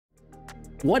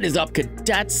What is up,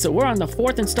 cadets? So we're on the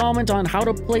 4th installment on how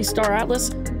to play Star Atlas,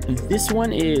 and this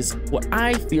one is what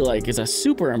I feel like is a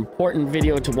super important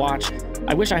video to watch.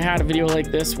 I wish I had a video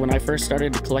like this when I first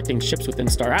started collecting ships within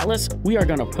Star Atlas. We are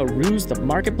going to peruse the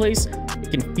marketplace. It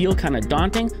can feel kind of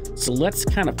daunting, so let's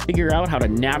kind of figure out how to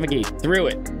navigate through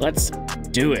it. Let's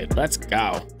do it. Let's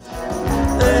go.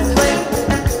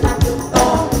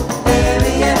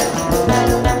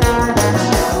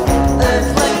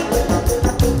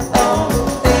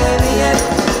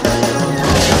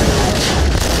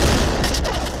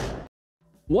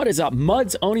 What is up,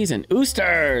 muds, onies, and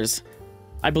oosters?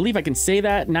 I believe I can say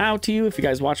that now to you if you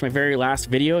guys watched my very last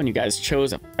video and you guys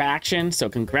chose a faction, so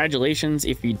congratulations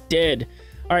if you did.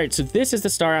 All right, so this is the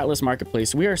Star Atlas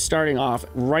Marketplace. We are starting off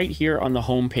right here on the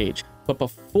home page. But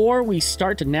before we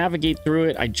start to navigate through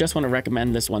it, I just want to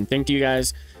recommend this one thing to you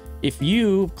guys. If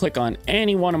you click on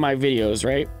any one of my videos,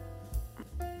 right,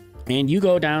 and you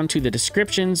go down to the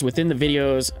descriptions within the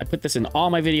videos, I put this in all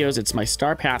my videos, it's my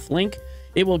Star Path link.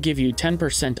 It will give you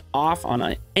 10% off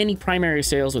on any primary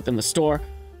sales within the store.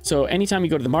 So anytime you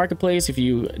go to the marketplace, if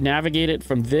you navigate it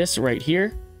from this right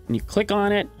here and you click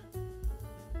on it,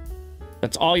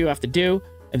 that's all you have to do.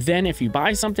 And then if you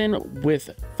buy something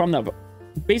from the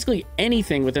basically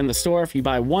anything within the store, if you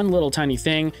buy one little tiny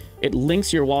thing, it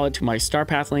links your wallet to my Star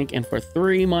Path link, and for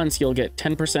 3 months you'll get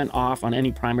 10% off on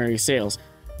any primary sales.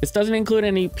 This doesn't include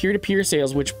any peer-to-peer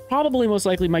sales, which probably most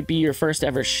likely might be your first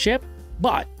ever ship.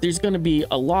 But there's going to be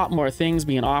a lot more things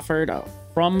being offered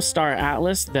from Star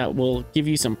Atlas that will give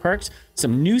you some perks,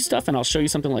 some new stuff, and I'll show you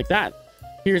something like that.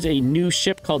 Here's a new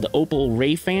ship called the Opal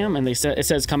Ray Fam, and it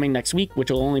says coming next week, which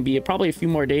will only be probably a few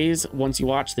more days once you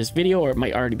watch this video, or it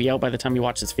might already be out by the time you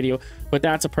watch this video. But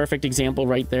that's a perfect example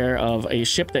right there of a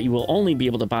ship that you will only be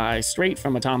able to buy straight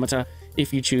from Automata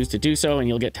if you choose to do so, and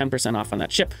you'll get 10% off on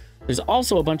that ship. There's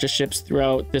also a bunch of ships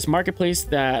throughout this marketplace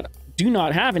that do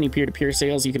not have any peer-to-peer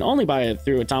sales. You can only buy it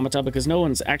through Automata because no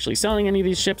one's actually selling any of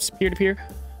these ships peer-to-peer.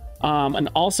 And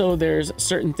also there's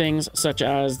certain things such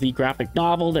as the graphic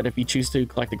novel that if you choose to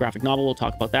collect the graphic novel, we'll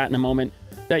talk about that in a moment,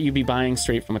 that you'd be buying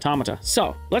straight from Automata.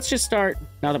 So let's just start,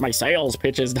 now that my sales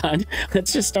pitch is done,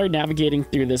 let's just start navigating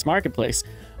through this marketplace.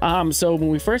 So when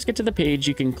we first get to the page,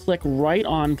 you can click right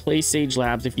on Play Sage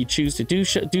Labs. If you choose to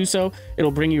do so,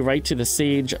 it'll bring you right to the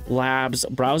Sage Labs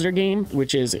browser game,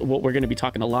 which is what we're going to be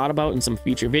talking a lot about in some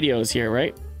future videos here,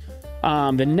 right?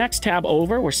 The next tab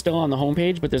over, we're still on the home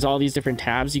page, but there's all these different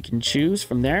tabs you can choose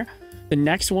from there. The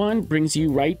next one brings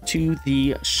you right to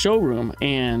the showroom,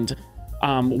 and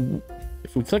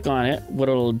if we click on it, what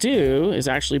it'll do is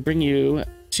actually bring you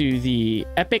to the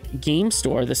Epic Game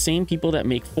Store, the same people that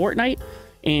make Fortnite,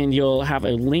 and you'll have a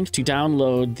link to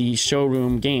download the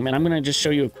showroom game. And I'm going to just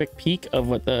show you a quick peek of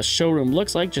what the showroom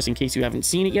looks like, just in case you haven't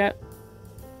seen it yet.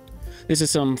 This is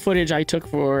some footage I took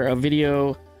for a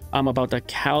video about the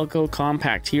Calico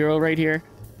Compact Hero right here.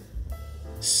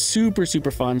 Super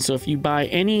fun. So if you buy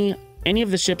any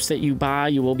of the ships that you buy,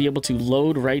 you will be able to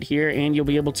load right here, and you'll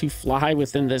be able to fly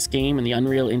within this game in the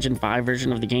Unreal Engine 5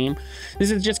 version of the game.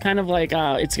 This is just kind of like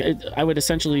I would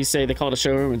essentially say they call it a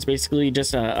showroom. It's basically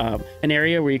just an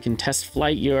area where you can test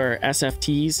flight your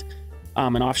SFTs,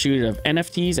 an offshoot of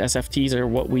NFTs. SFTs are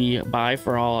what we buy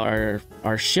for all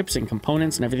our ships and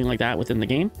components and everything like that within the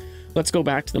game. Let's go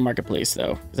back to the marketplace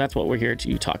though, because that's what we're here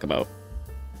to talk about.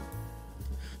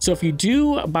 So if you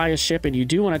do buy a ship and you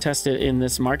do want to test it in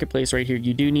this marketplace right here,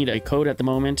 you do need a code at the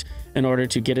moment in order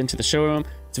to get into the showroom.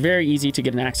 It's very easy to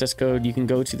get an access code. You can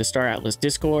go to the Star Atlas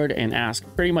Discord and ask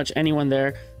pretty much anyone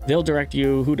there. They'll direct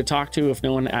you who to talk to if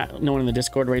no one in the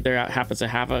Discord right there happens to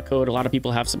have a code. A lot of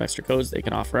people have some extra codes they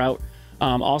can offer out.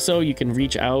 Also, you can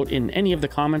reach out in any of the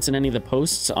comments and any of the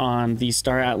posts on the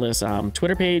Star Atlas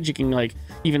Twitter page. You can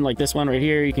even like this one right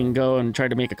here, you can go and try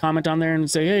to make a comment on there and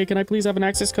say, hey, can I please have an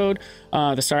access code?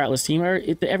 The Star Atlas team, or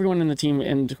everyone in the team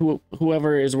and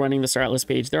whoever is running the Star Atlas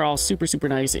page, they're all super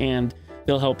nice, and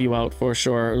they'll help you out for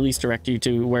sure, or at least direct you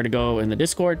to where to go in the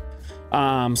Discord.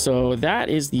 So that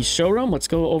is the showroom. Let's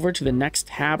go over to the next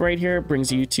tab right here. It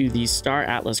brings you to the Star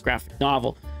Atlas graphic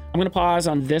novel. I'm going to pause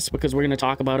on this because we're going to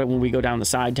talk about it when we go down the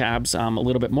side tabs a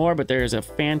little bit more, but there's a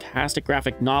fantastic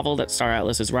graphic novel that Star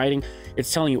Atlas is writing.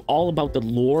 It's telling you all about the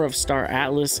lore of Star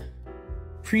Atlas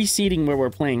preceding where we're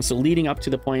playing. So leading up to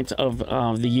the point of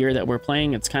the year that we're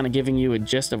playing, it's kind of giving you a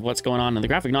gist of what's going on in the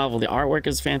graphic novel. The artwork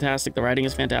is fantastic. The writing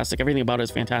is fantastic. Everything about it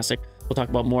is fantastic. We'll talk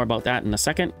about more about that in a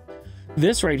second.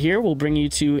 This right here will bring you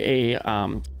to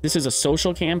this is a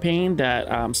social campaign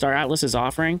that Star Atlas is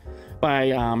offering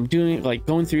by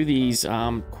going through these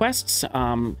quests.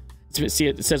 See,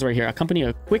 it says right here, accompany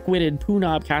a quick-witted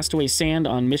Punab castaway sand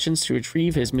on missions to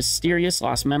retrieve his mysterious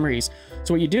lost memories.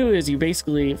 So what you do is you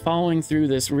basically following through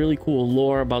this really cool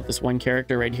lore about this one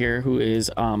character right here who is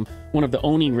one of the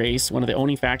Oni race, one of the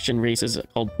Oni faction races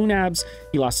called Punabs.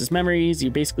 He lost his memories.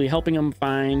 You're basically helping him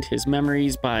find his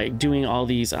memories by doing all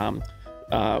these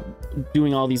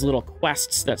little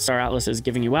quests that Star Atlas is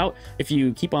giving you out. If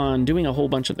you keep on doing a whole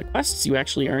bunch of the quests, you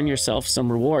actually earn yourself some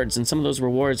rewards, and some of those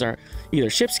rewards are either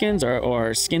ship skins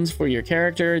or skins for your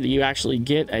character. That you actually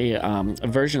get a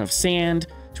version of sand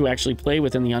to actually play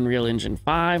within the Unreal Engine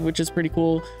 5, which is pretty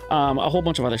cool. A whole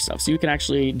bunch of other stuff. So you can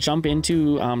actually jump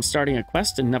into starting a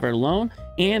quest in Never Alone.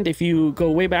 And if you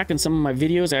go way back in some of my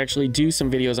videos, I actually do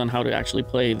some videos on how to actually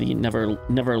play the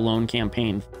Never Alone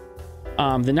campaign.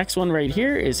 The next one right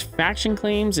here is faction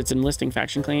claims. It's enlisting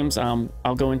faction claims.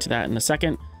 I'll go into that in a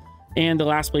second. And the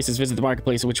last place is visit the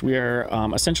marketplace, which we are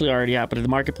essentially already at, but the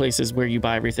marketplace is where you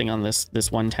buy everything on this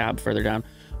one tab further down.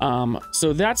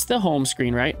 So that's the home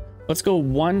screen, right? Let's go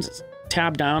one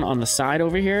tab down on the side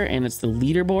over here, and it's the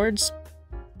leaderboards.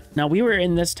 Now, we were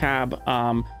in this tab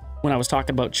when I was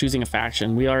talking about choosing a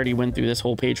faction. We already went through this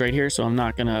whole page right here, so I'm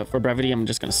not gonna, for brevity, I'm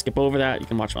just gonna skip over that. You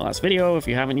can watch my last video if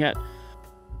you haven't yet.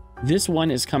 This one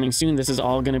is coming soon. This is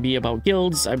all going to be about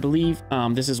guilds, I believe.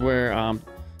 This is where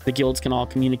the guilds can all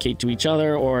communicate to each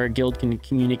other, or a guild can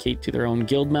communicate to their own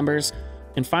guild members.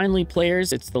 And finally,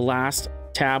 players. It's the last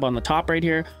tab on the top right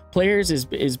here. Players is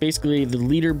basically the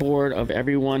leaderboard of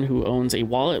everyone who owns a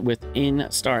wallet within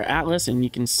Star Atlas, and you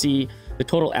can see the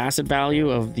total asset value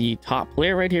of the top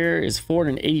player right here is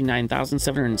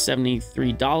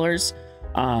 $489,773.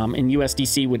 In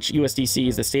USDC, which USDC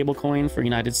is the stable coin for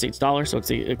United States dollar, so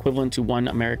it's equivalent to $1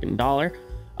 American dollar.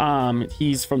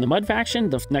 He's from the Mud faction.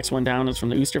 The next one down is from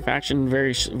the Ooster faction,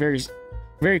 very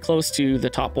close to the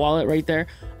top wallet right there.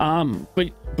 But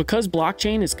because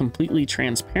blockchain is completely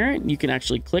transparent, you can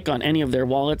actually click on any of their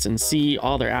wallets and see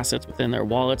all their assets within their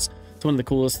wallets. It's one of the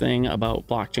coolest thing about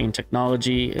blockchain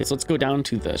technology. So let's go down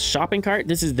to the shopping cart.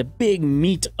 This is the big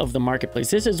meat of the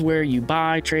marketplace. This is where you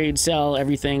buy, trade, sell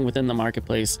everything within the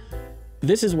marketplace.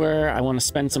 This is where I want to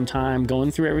spend some time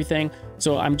going through everything.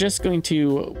 So I'm just going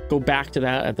to go back to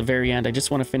that at the very end. I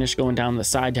just want to finish going down the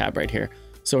side tab right here.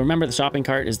 So remember, the shopping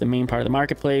cart is the main part of the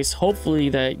marketplace. Hopefully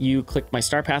that you click my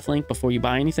Star Path link before you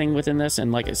buy anything within this.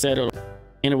 And like I said,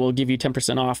 it will give you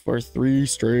 10% off for 3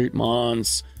 straight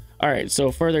months. All right, so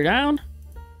further down,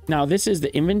 now this is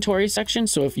the inventory section.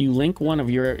 So if you link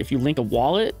if you link your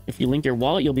wallet,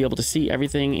 you'll be able to see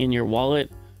everything in your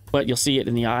wallet, but you'll see it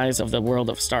in the eyes of the world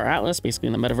of Star Atlas, basically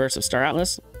in the metaverse of Star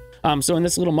Atlas. So in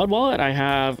this little mud wallet, I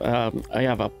have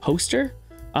a poster.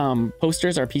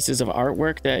 Posters are pieces of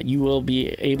artwork that you will be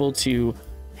able to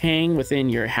hang within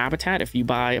your habitat if you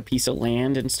buy a piece of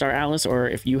land in Star Atlas, or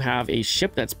if you have a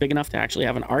ship that's big enough to actually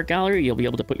have an art gallery, you'll be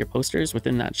able to put your posters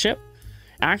within that ship.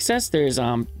 Access, there's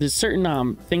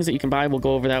certain things that you can buy. We'll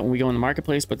go over that when we go in the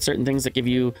marketplace, but certain things that give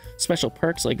you special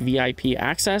perks like VIP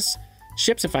access.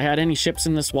 Ships, if I had any ships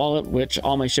in this wallet, which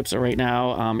all my ships are right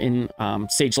now in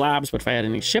Sage Labs, but if I had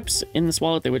any ships in this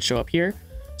wallet, they would show up here.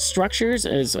 Structures,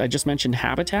 as I just mentioned,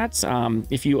 habitats.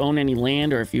 If you own any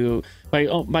land, or if you by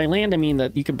land, I mean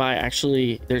that you can buy,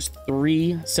 actually there's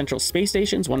 3 central space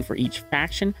stations, one for each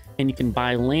faction, and you can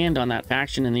buy land on that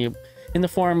faction in the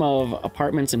form of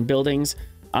apartments and buildings.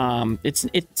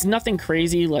 It's nothing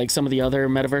crazy like some of the other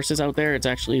metaverses out there. It's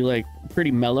actually like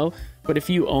pretty mellow. But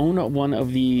if you own one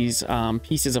of these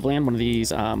pieces of land, one of these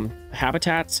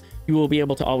habitats, you will be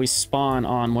able to always spawn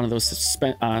on one of those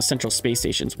central space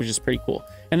stations, which is pretty cool.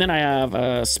 And then I have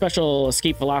a special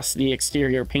escape velocity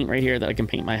exterior paint right here that I can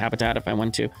paint my habitat if I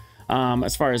want to.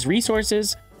 As far as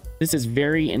resources, this is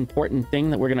very important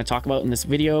thing that we're going to talk about in this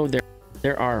video.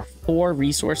 There are 4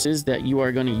 resources that you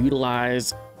are going to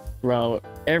utilize throughout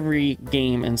every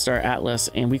game in Star Atlas,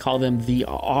 and we call them the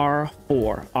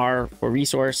R4. R for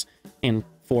resource and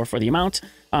 4 for the amount.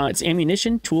 It's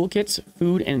ammunition, toolkits,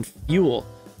 food, and fuel.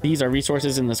 These are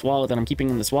resources in this wallet that I'm keeping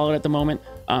in this wallet at the moment.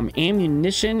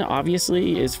 Ammunition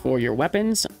obviously is for your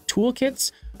weapons.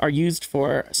 Toolkits are used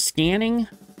for scanning.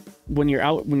 When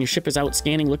your ship is out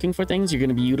scanning, looking for things, you're going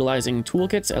to be utilizing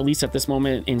toolkits, at least at this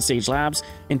moment in Sage Labs.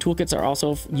 And toolkits are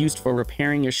also used for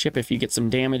repairing your ship if you get some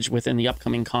damage within the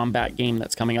upcoming combat game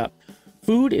that's coming up.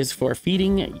 Food is for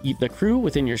feeding the crew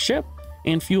within your ship.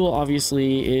 And fuel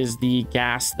obviously is the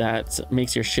gas that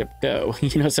makes your ship go.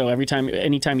 So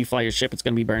anytime you fly your ship, it's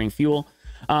going to be burning fuel.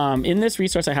 In this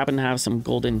resource, I happen to have some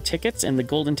golden tickets, and the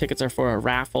golden tickets are for a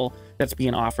raffle that's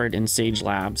being offered in Sage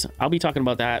Labs. I'll be talking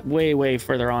about that way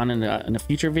further on in a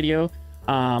future video.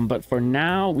 But for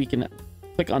now, we can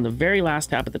click on the very last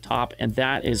tab at the top, and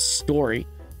that is story.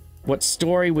 what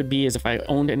story would be is if I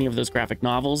owned any of those graphic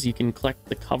novels, you can collect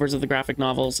the covers of the graphic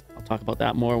novels. I'll talk about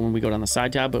that more when we go down the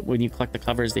side tab, but when you collect the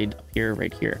covers, they'd appear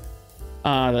right here.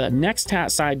 The next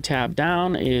side tab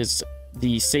down is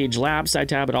the Sage Labs side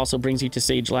tab. It also brings you to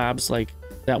Sage Labs, like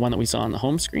that one that we saw on the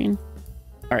home screen.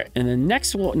 All right, and the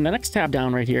next tab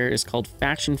down right here is called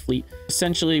Faction Fleet.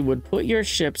 Essentially would put your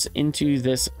ships into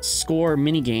this score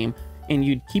mini game, and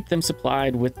you'd keep them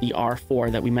supplied with the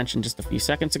R4 that we mentioned just a few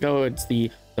seconds ago. It's the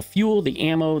fuel, the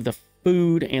ammo, the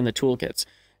food, and the toolkits.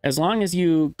 As long as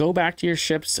you go back to your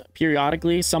ships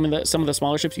periodically, some of the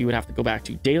smaller ships you would have to go back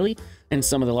to daily, and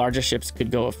some of the larger ships could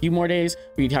go a few more days,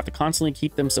 where you'd have to constantly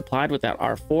keep them supplied with that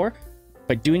R4.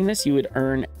 By doing this, you would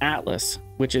earn Atlas,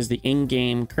 which is the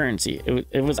in-game currency.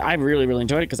 I really, really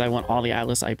enjoyed it because I want all the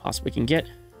Atlas I possibly can get.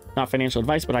 Not financial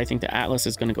advice, but I think the Atlas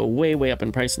is going to go way, way up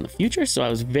in price in the future. So I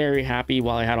was very happy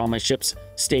while I had all my ships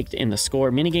staked in the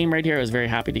score minigame right here. I was very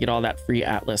happy to get all that free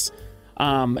Atlas.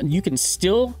 You can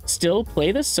still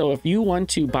play this. So if you want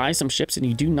to buy some ships and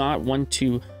you do not want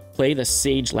to play the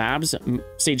Sage Labs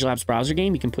browser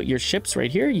game, you can put your ships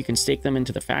right here. You can stake them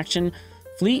into the faction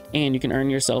fleet and you can earn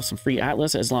yourself some free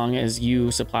Atlas as long as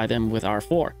you supply them with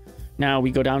R4. Now we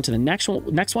go down to the next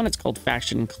one. It's called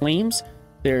Faction Claims.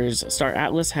 Star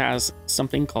Atlas has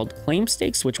something called claim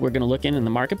stakes, which we're going to look in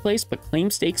the marketplace, but claim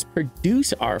stakes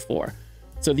produce R4.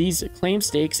 So these claim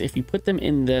stakes, if you put them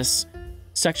in this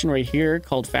section right here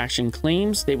called Faction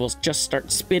Claims, they will just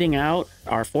start spitting out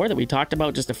R4 that we talked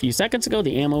about just a few seconds ago,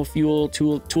 the ammo, fuel,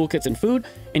 toolkits, and food.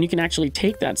 And you can actually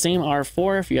take that same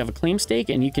R4 if you have a claim stake,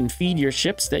 and you can feed your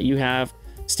ships that you have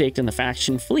staked in the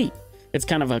faction fleet. It's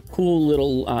kind of a cool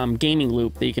little gaming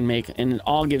loop that you can make, and it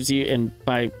all gives you,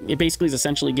 it basically is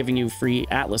essentially giving you free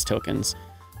Atlas tokens.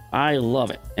 I love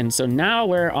it. And so now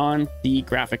we're on the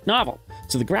graphic novel.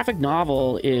 So the graphic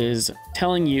novel is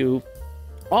telling you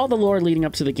all the lore leading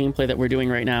up to the gameplay that we're doing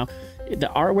right now.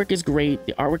 The artwork is great,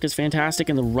 the artwork is fantastic,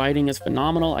 and the writing is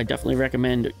phenomenal. I definitely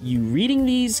recommend you reading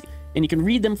these, and you can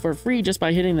read them for free just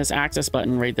by hitting this access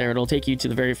button right there. It'll take you to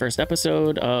the very first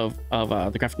episode of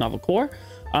the graphic novel core.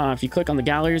 If you click on the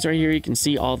galleries right here, you can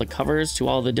see all the covers to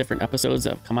all the different episodes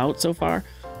that have come out so far.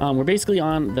 We're basically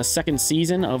on the second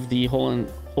season of the whole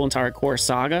entire core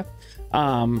saga.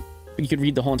 You could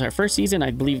read the whole entire first season.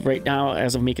 I believe right now,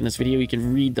 as of making this video, you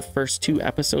can read the first 2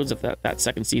 episodes of that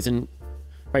second season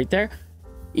right there.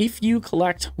 If you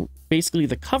collect basically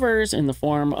the covers in the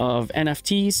form of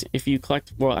NFTs, if you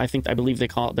collect, well, I believe they're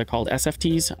called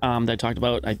SFTs that I talked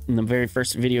about in the very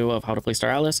first video of how to play Star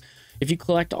Atlas. If you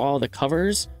collect all the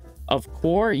covers of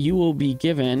core, you will be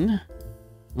given,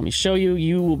 let me show you,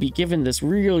 you will be given this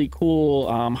really cool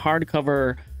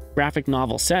hardcover graphic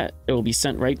novel set. It will be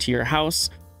sent right to your house.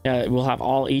 It will have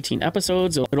all 18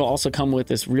 episodes. It'll also come with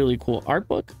this really cool art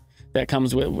book that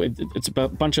comes with it's a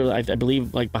bunch of, I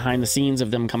believe, like behind the scenes of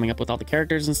them coming up with all the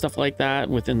characters and stuff like that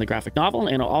within the graphic novel.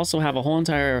 And it'll also have a whole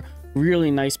entire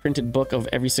really nice printed book of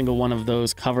every single one of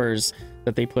those covers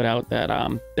that they put out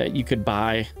that you could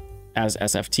buy as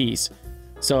SFTs.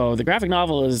 So the graphic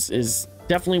novel is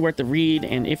definitely worth the read.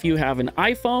 And if you have an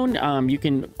iPhone, you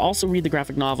can also read the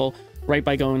graphic novel right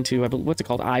by going to, what's it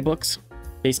called, iBooks,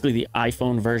 basically the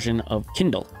iPhone version of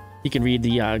Kindle. You can read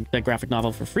the graphic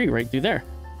novel for free right through there.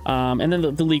 And then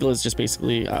the legal is just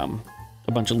basically a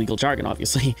bunch of legal jargon,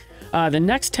 obviously. The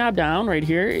next tab down right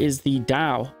here is the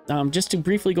DAO. Just to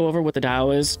briefly go over what the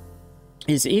DAO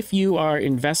is if you are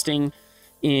investing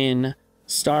in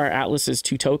Star Atlas's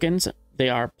 2 tokens, they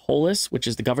are Polis, which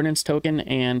is the governance token,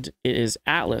 and it is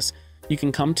Atlas. You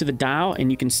can come to the DAO and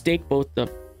you can stake both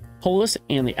the Polis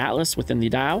and the Atlas within the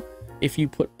DAO. If you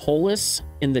put Polis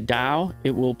in the DAO,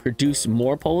 it will produce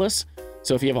more Polis.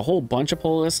 So if you have a whole bunch of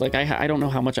Polis, like I don't know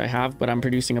how much I have, but I'm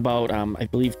producing about, I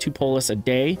believe, 2 Polis a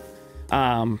day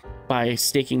by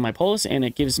staking my Polis, and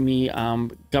it gives me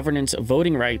governance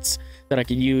voting rights that I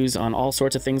could use on all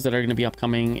sorts of things that are going to be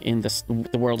upcoming in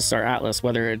the world of Star Atlas,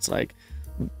 whether it's like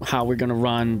how we're going to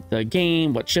run the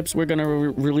game, what ships we're going to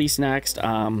release next.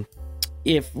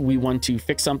 If we want to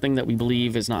fix something that we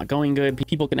believe is not going good,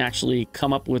 people can actually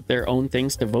come up with their own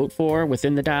things to vote for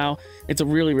within the DAO. It's a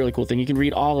really, really cool thing. You can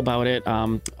read all about it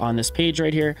on this page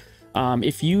right here.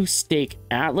 If you stake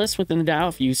Atlas within the DAO,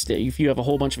 if you have a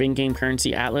whole bunch of in-game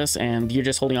currency Atlas and you're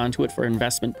just holding on to it for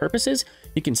investment purposes,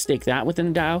 you can stake that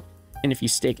within the DAO. And if you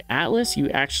stake Atlas, you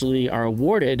actually are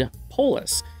awarded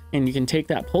Polis. And you can take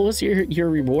that Polis you're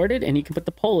rewarded, and you can put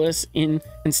the Polis in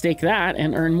and stake that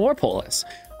and earn more Polis.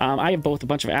 I have both a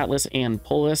bunch of Atlas and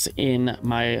Polis in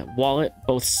my wallet,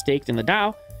 both staked in the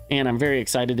DAO, and I'm very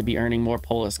excited to be earning more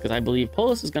Polis because I believe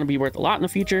Polis is going to be worth a lot in the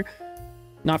future.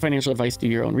 Not financial advice, do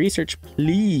your own research,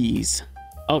 please.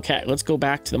 Okay, let's go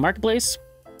back to the marketplace.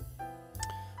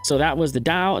 So that was the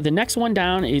DAO. The next one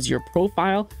down is your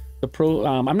profile.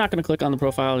 I'm not going to click on the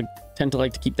profile. I tend to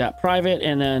like to keep that private,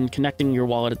 and then connecting your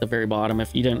wallet at the very bottom.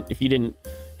 If you didn't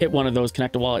hit one of those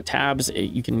connect a wallet tabs,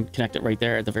 you can connect it right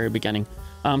there at the very beginning.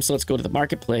 So let's go to the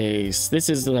marketplace. This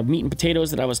is the meat and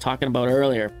potatoes that I was talking about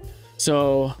earlier.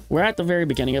 So we're at the very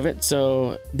beginning of it.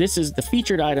 So this is the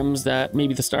featured items that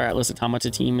maybe the Star Atlas Automata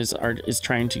team is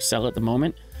trying to sell at the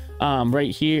moment. Right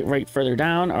here, right further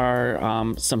down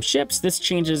are some ships. This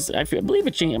changes, I believe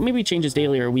it maybe changes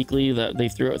daily or weekly. They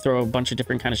throw a bunch of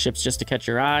different kind of ships just to catch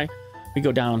your eye. We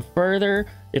go down further,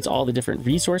 it's all the different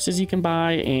resources you can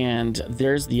buy, and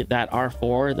there's that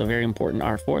R4, the very important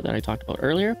R4 that I talked about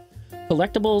earlier.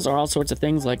 Collectibles are all sorts of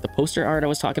things like the poster art I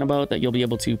was talking about that you'll be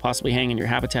able to possibly hang in your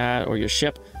habitat or your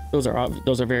ship. Those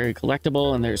are very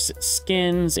collectible, and there's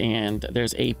skins, and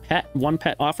there's one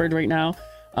pet offered right now.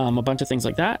 A bunch of things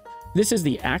like that. This is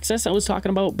the access I was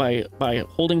talking about. By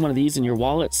holding one of these in your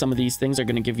wallet, some of these things are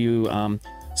going to give you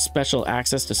special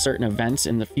access to certain events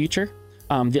in the future.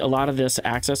 A lot of this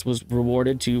access was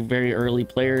rewarded to very early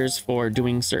players for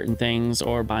doing certain things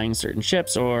or buying certain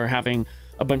ships or having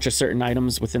a bunch of certain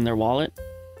items within their wallet.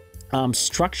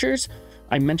 Structures,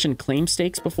 I mentioned claim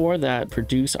stakes before that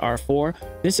produce R4.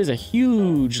 This is a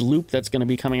huge loop that's going to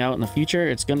be coming out in the future.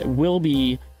 It will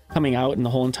be coming out in the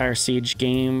whole entire Sage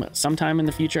game sometime in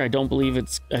the future. I believe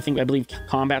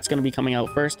combat's going to be coming out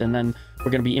first, and then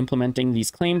we're going to be implementing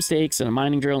these claim stakes and a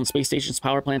mining drill and space stations,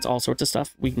 power plants, all sorts of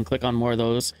stuff. We can click on more of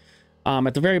those.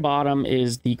 At the very bottom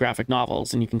is the graphic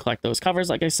novels, and you can collect those covers,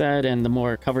 like I said, and the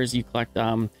more covers you collect,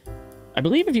 I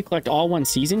believe if you collect all one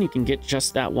season, you can get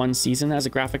just that one season as a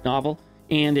graphic novel.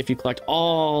 And if you collect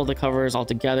all the covers all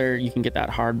together, you can get that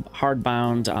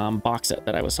hardbound box set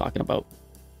that I was talking about.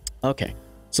 Okay.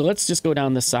 So let's just go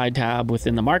down the side tab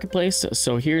within the marketplace.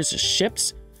 So here's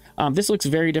ships. This looks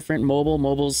very different.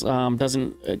 Mobiles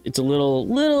it's a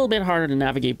little bit harder to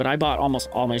navigate, but I bought almost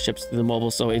all my ships through the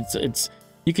mobile. So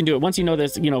you can do it. Once you know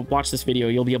this, watch this video,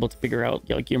 you'll be able to figure out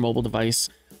like your mobile device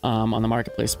on the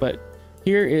marketplace. But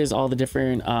here is all the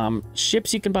different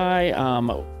ships you can buy.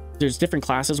 There's different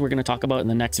classes we're going to talk about in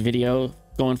the next video,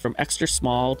 going from extra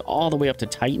small all the way up to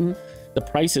Titan. The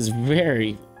price is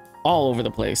very all over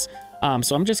the place.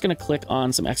 So I'm just going to click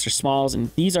on some extra smalls,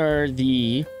 and these are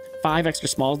the 5 extra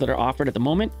smalls that are offered at the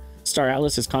moment. Star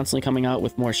Atlas is constantly coming out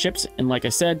with more ships, and like I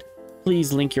said,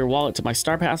 please link your wallet to my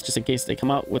Star Pass just in case they come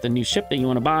out with a new ship that you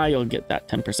want to buy. You'll get that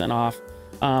 10% off.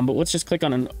 But let's just click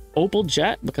on an Opal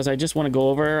Jet because I just want to go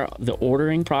over the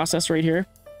ordering process right here.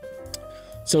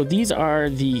 So these are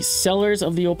the sellers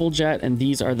of the Opal Jet, and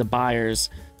these are the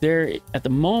buyers. There at the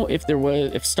moment,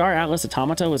 if Star Atlas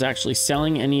Automata was actually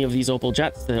selling any of these Opal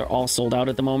Jets, they're all sold out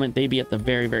at the moment. They'd be at the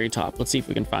very, very top. Let's see if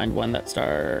we can find one that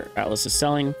Star Atlas is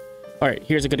selling. All right,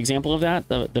 here's a good example of that,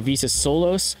 the Visas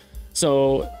Solos.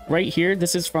 So right here,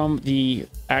 this is from the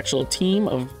actual team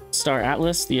of Star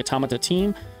Atlas, the Automata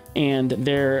team, and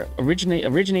their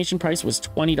origination price was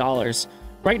 $20.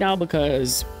 Right now,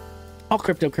 because all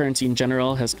cryptocurrency in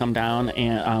general has come down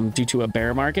and due to a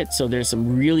bear market, so there's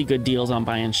some really good deals on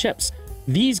buying ships.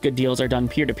 These good deals are done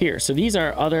peer-to-peer, so these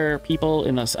are other people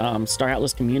in the Star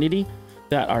Atlas community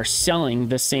that are selling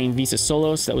the same Visas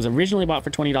Solos that was originally bought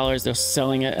for $20. They're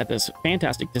selling it at this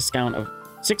fantastic discount of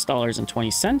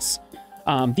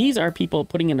 $6.20. These are people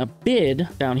putting in a bid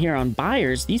down here on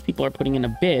buyers. These people are putting in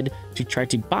a bid to try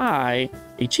to buy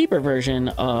a cheaper version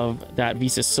of that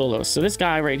Visas Solos. So this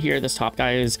guy right here, this top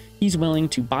guy, he's willing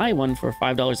to buy one for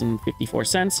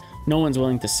 $5.54. No one's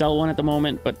willing to sell one at the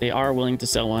moment, but they are willing to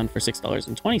sell one for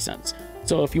 $6.20.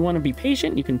 So if you want to be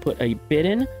patient, you can put a bid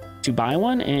in to buy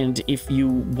one. And if you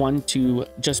want to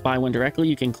just buy one directly,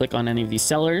 you can click on any of these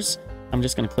sellers. I'm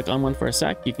just going to click on one for a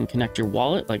sec. You can connect your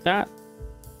wallet like that.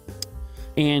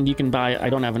 And you can buy, I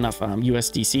don't have enough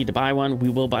USDC to buy one. We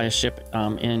will buy a ship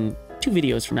in 2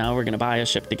 videos from now. We're going to buy a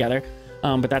ship together,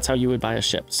 but that's how you would buy a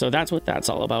ship. So that's what that's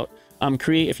all about.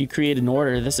 If you create an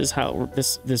order, this is how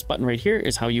this button right here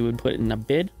is how you would put in a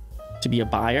bid to be a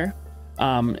buyer.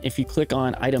 If you click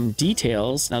on item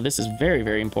details, now this is very,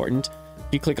 very important.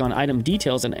 If you click on item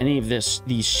details on any of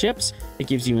these ships, it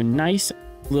gives you a nice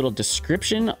little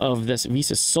description of this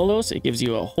Visas Solos. It gives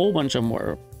you a whole bunch of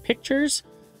more pictures.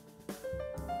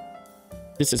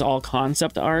 This is all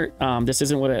concept art. This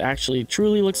isn't what it actually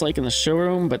truly looks like in the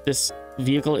showroom, but this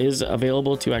vehicle is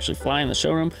available to actually fly in the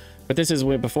showroom. But this is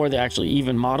before they actually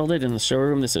even modeled it in the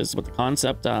showroom. This is what the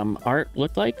concept art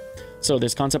looked like. So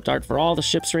there's concept art for all the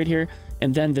ships right here.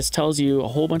 And then this tells you a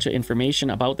whole bunch of information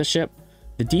about the ship.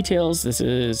 The details, this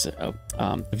is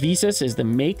Visas is the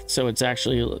make. So it's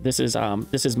actually, this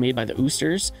is made by the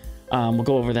Oosters. We'll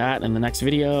go over that in the next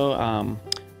video.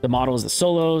 The model is the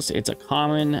Solos. It's a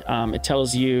common. It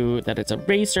tells you that it's a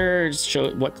racer,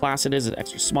 show what class it is, it's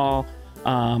extra small.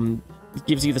 It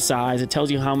gives you the size. It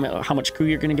tells you how much crew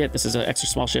you're going to get. This is an extra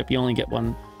small ship. You only get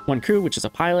one crew, which is a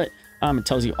pilot. It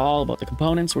tells you all about the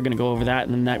components. We're going to go over that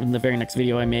in the very next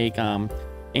video I make,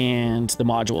 and the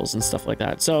modules and stuff like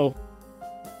that. So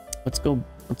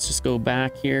let's just go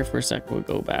back here for a sec. We'll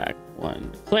go back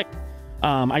one click.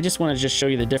 I just want to show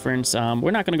you the difference.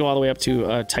 We're not going to go all the way up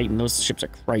to Titan. Those ships are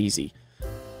crazy.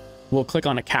 We'll click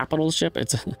on a capital ship.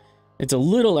 It's a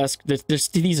little less.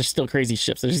 These are still crazy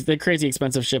ships. They're crazy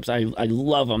expensive ships. I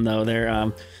love them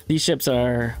though. These ships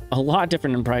are a lot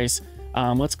different in price.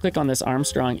 Let's click on this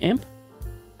Armstrong Imp.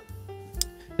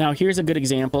 Now here's a good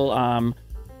example.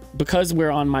 Because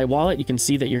we're on my wallet, you can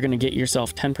see that you're going to get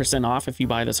yourself 10% off if you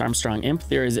buy this Armstrong Imp.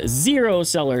 There is 0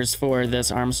 sellers for this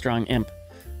Armstrong Imp.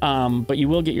 But you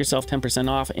will get yourself 10%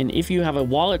 off. And if you have a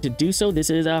wallet to do so, this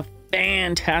is a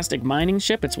fantastic mining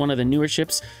ship. It's one of the newer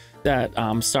ships that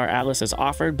Star Atlas has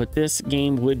offered, but this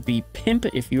game would be pimp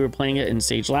if you were playing it in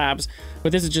Sage Labs.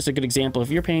 But this is just a good example. If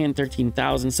you're paying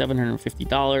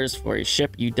 $13,750 for a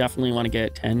ship, you definitely want to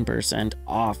get 10%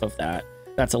 off of that.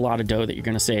 That's a lot of dough that you're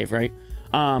going to save, right?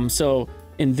 So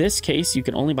in this case, you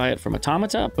can only buy it from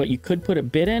Automata, but you could put a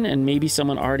bid in, and maybe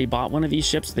someone already bought one of these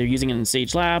ships. They're using it in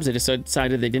Sage Labs. They just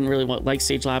decided they didn't really like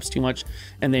Sage Labs too much,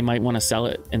 and they might want to sell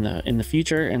it in the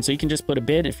future. And so you can just put a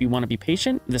bid if you want to be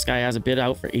patient. This guy has a bid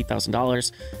out for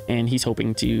 $8,000, and he's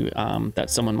hoping to that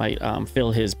someone might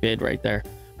fill his bid right there.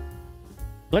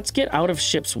 Let's get out of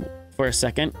ships for a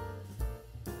second.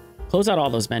 Close out all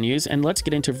those menus, and let's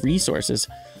get into resources.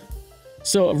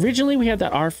 So originally we had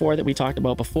that R4 that we talked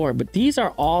about before, but these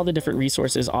are all the different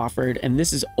resources offered, and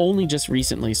this is only just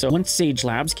recently. So once Sage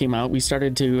Labs came out, we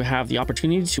started to have the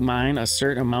opportunity to mine a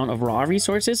certain amount of raw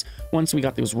resources. Once we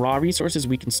got those raw resources,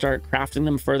 we can start crafting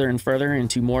them further and further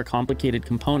into more complicated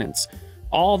components.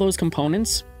 All those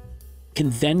components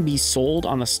can then be sold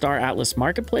on the Star Atlas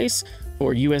marketplace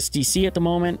for USDC at the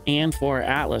moment, and for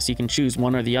Atlas. You can choose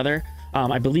one or the other.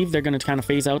 I believe they're going to kind of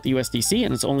phase out the USDC,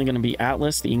 and it's only going to be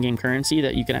Atlas, the in-game currency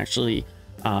that you can actually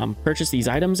purchase these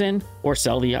items in or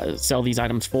sell these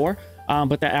items for.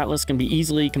 But the Atlas can be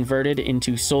easily converted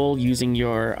into Sol using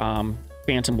your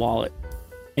Phantom wallet.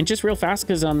 And just real fast,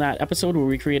 because on that episode where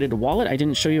we created a wallet, I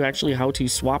didn't show you actually how to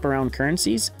swap around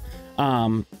currencies.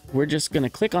 We're just going to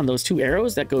click on those 2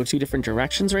 arrows that go 2 different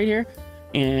directions right here.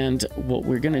 And what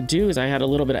we're going to do is I had a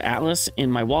little bit of Atlas in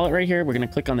my wallet right here. We're going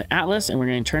to click on the Atlas, and we're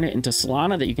going to turn it into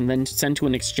Solana that you can then send to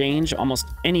an exchange, almost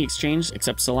any exchange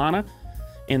except Solana,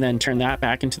 and then turn that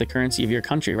back into the currency of your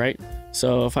country, right?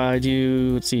 So if I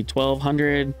do, let's see,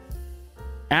 1200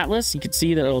 Atlas, you can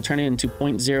see that it'll turn it into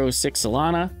 0.06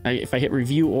 Solana. If I hit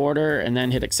review order and then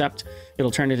hit accept,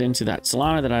 it'll turn it into that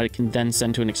Solana that I can then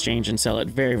send to an exchange and sell it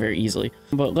very, very easily.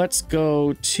 But let's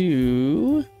go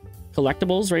to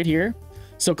collectibles right here.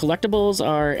 So collectibles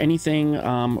are anything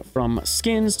from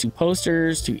skins to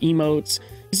posters to emotes.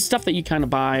 This is stuff that you kind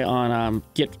of buy on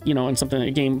in something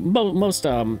a game. Most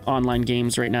online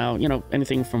games right now,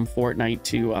 anything from Fortnite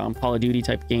to Call of Duty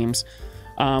type games.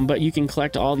 But you can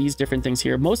collect all these different things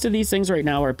here. Most of these things right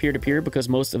now are peer-to-peer because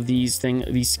most of these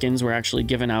skins were actually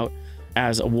given out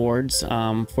as awards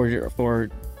for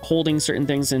holding certain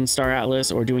things in Star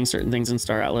Atlas or doing certain things in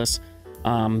Star Atlas.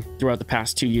 Throughout the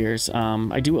past 2 years.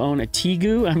 I do own a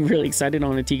Tegu. I'm really excited to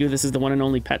own a Tegu. This is the one and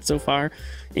only pet so far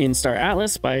in Star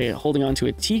Atlas. By holding on to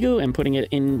a Tegu and putting it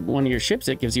in one of your ships,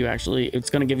 it's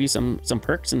going to give you some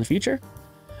perks in the future.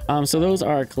 So those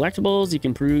are collectibles. You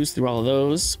can peruse through all of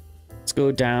those. Let's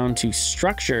go down to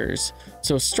structures.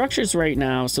 So structures right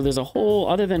now, so there's a whole,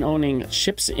 other than owning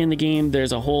ships in the game,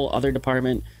 there's a whole other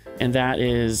department, and that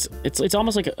is, it's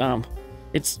almost like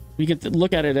you could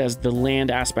look at it as the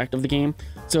land aspect of the game.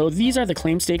 So these are the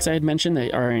claim stakes I had mentioned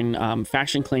that are in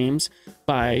faction claims.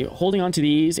 By holding on to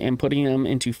these and putting them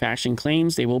into faction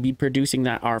claims, they will be producing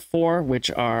that R4,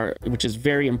 which is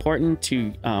very important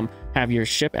to have your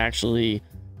ship actually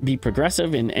be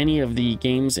progressive in any of the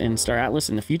games in Star Atlas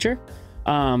in the future.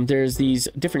 There's these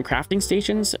different crafting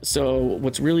stations. So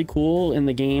what's really cool in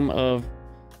the game of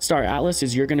Star Atlas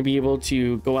is you're going to be able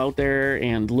to go out there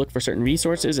and look for certain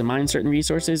resources and mine certain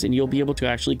resources, and you'll be able to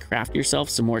actually craft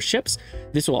yourself some more ships.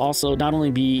 This will also not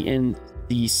only be in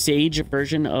the Sage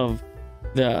version of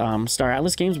the Star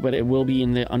Atlas games, but it will be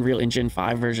in the Unreal Engine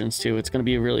 5 versions too. It's going to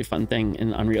be a really fun thing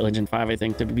in Unreal Engine 5, I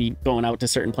think, to be going out to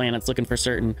certain planets looking for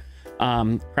certain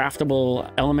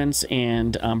craftable elements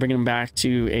and bringing them back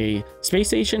to a space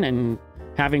station and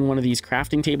having one of these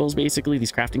crafting tables, basically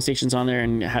these crafting stations on there,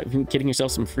 and getting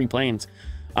yourself some free planes.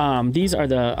 These are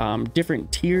the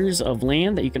different tiers of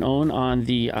land that you can own on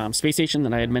the space station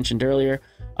that I had mentioned earlier.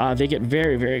 They get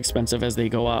very, very expensive as they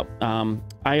go up.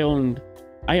 I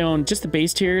own just the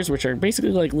base tiers, which are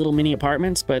basically like little mini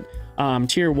apartments, but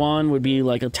tier 1 would be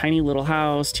like a tiny little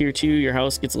house. Tier 2, your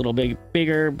house gets a little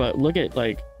bigger, but look at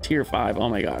like tier 5. Oh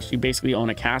my gosh, you basically own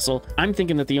a castle. I'm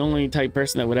thinking that the only type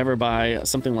person that would ever buy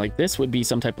something like this would be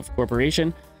some type of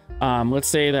corporation. Let's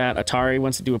say that Atari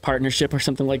wants to do a partnership or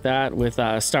something like that with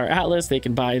Star Atlas. They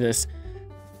can buy this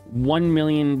 $1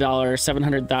 million,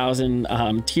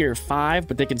 700,000 tier 5,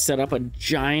 but they could set up a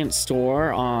giant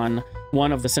store on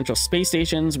one of the central space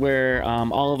stations where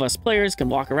all of us players can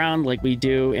walk around like we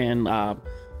do in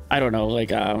I don't know, like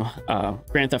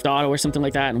Grand Theft Auto or something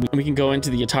like that, and we can go into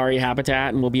the Atari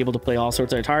habitat and we'll be able to play all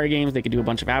sorts of Atari games. They could do a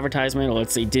bunch of advertisement, or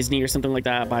let's say Disney or something like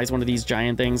that buys one of these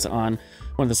giant things on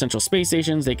one of the central space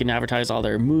stations. They can advertise all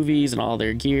their movies and all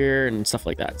their gear and stuff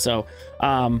like that. So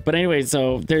but anyway,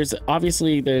 so there's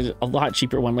a lot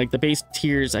cheaper one. Like the base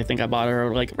tiers, I think I bought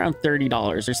are like around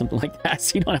 $30 or something like that,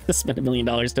 so you don't have to spend $1 million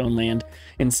to own land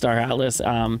in Star Atlas.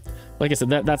 Like I said,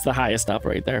 that's the highest up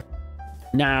right there.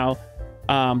 Now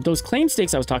those claim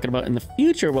stakes I was talking about in the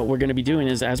future, what we're going to be doing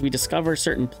is, as we discover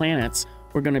certain planets,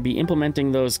 we're going to be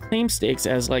implementing those claim stakes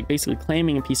as like basically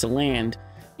claiming a piece of land.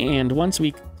 And once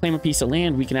we claim a piece of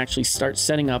land, we can actually start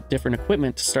setting up different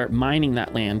equipment to start mining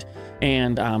that land.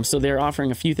 And so they're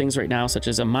offering a few things right now, such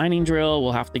as a mining drill.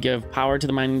 We'll have to give power to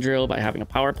the mining drill by having a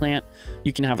power plant.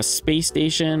 You can have a space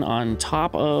station on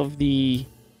top of the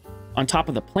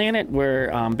planet,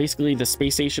 where basically the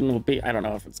space station will be, I don't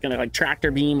know if it's gonna like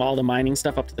tractor beam all the mining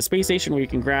stuff up to the space station, where you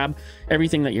can grab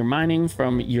everything that you're mining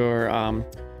from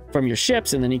your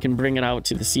ships, and then you can bring it out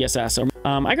to the CSS. So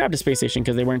I grabbed a space station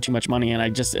because they weren't too much money,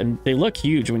 and they look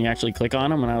huge when you actually click on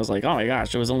them, and I was like, oh my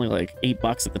gosh, it was only like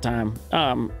 $8 at the time.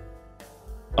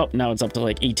 Oh, now it's up to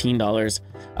like $18.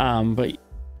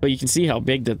 But you can see how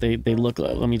big that they look.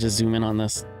 Let me just zoom in on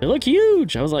this. They look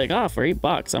huge. I was like, oh, for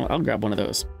 $8, I'll grab one of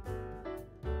those.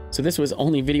 So this was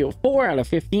only video 4 out of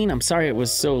 15. I'm sorry it was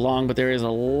so long, but there is a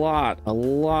lot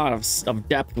of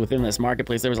depth within this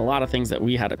marketplace. There was a lot of things that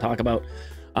we had to talk about.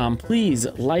 Please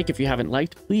like if you haven't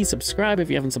liked. Please subscribe if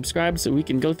you haven't subscribed, so we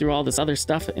can go through all this other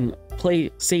stuff and play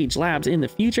Sage Labs in the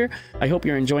future. I hope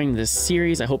you're enjoying this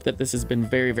series. I hope that this has been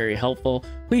very, very helpful.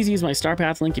 Please use my Star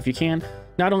Path link if you can.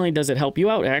 Not only does it help you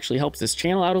out, it actually helps this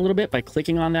channel out a little bit by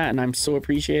clicking on that, and I'm so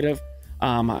appreciative.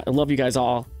 I love you guys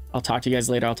all. I'll talk to you guys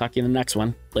later. I'll talk to you in the next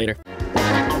one. Later.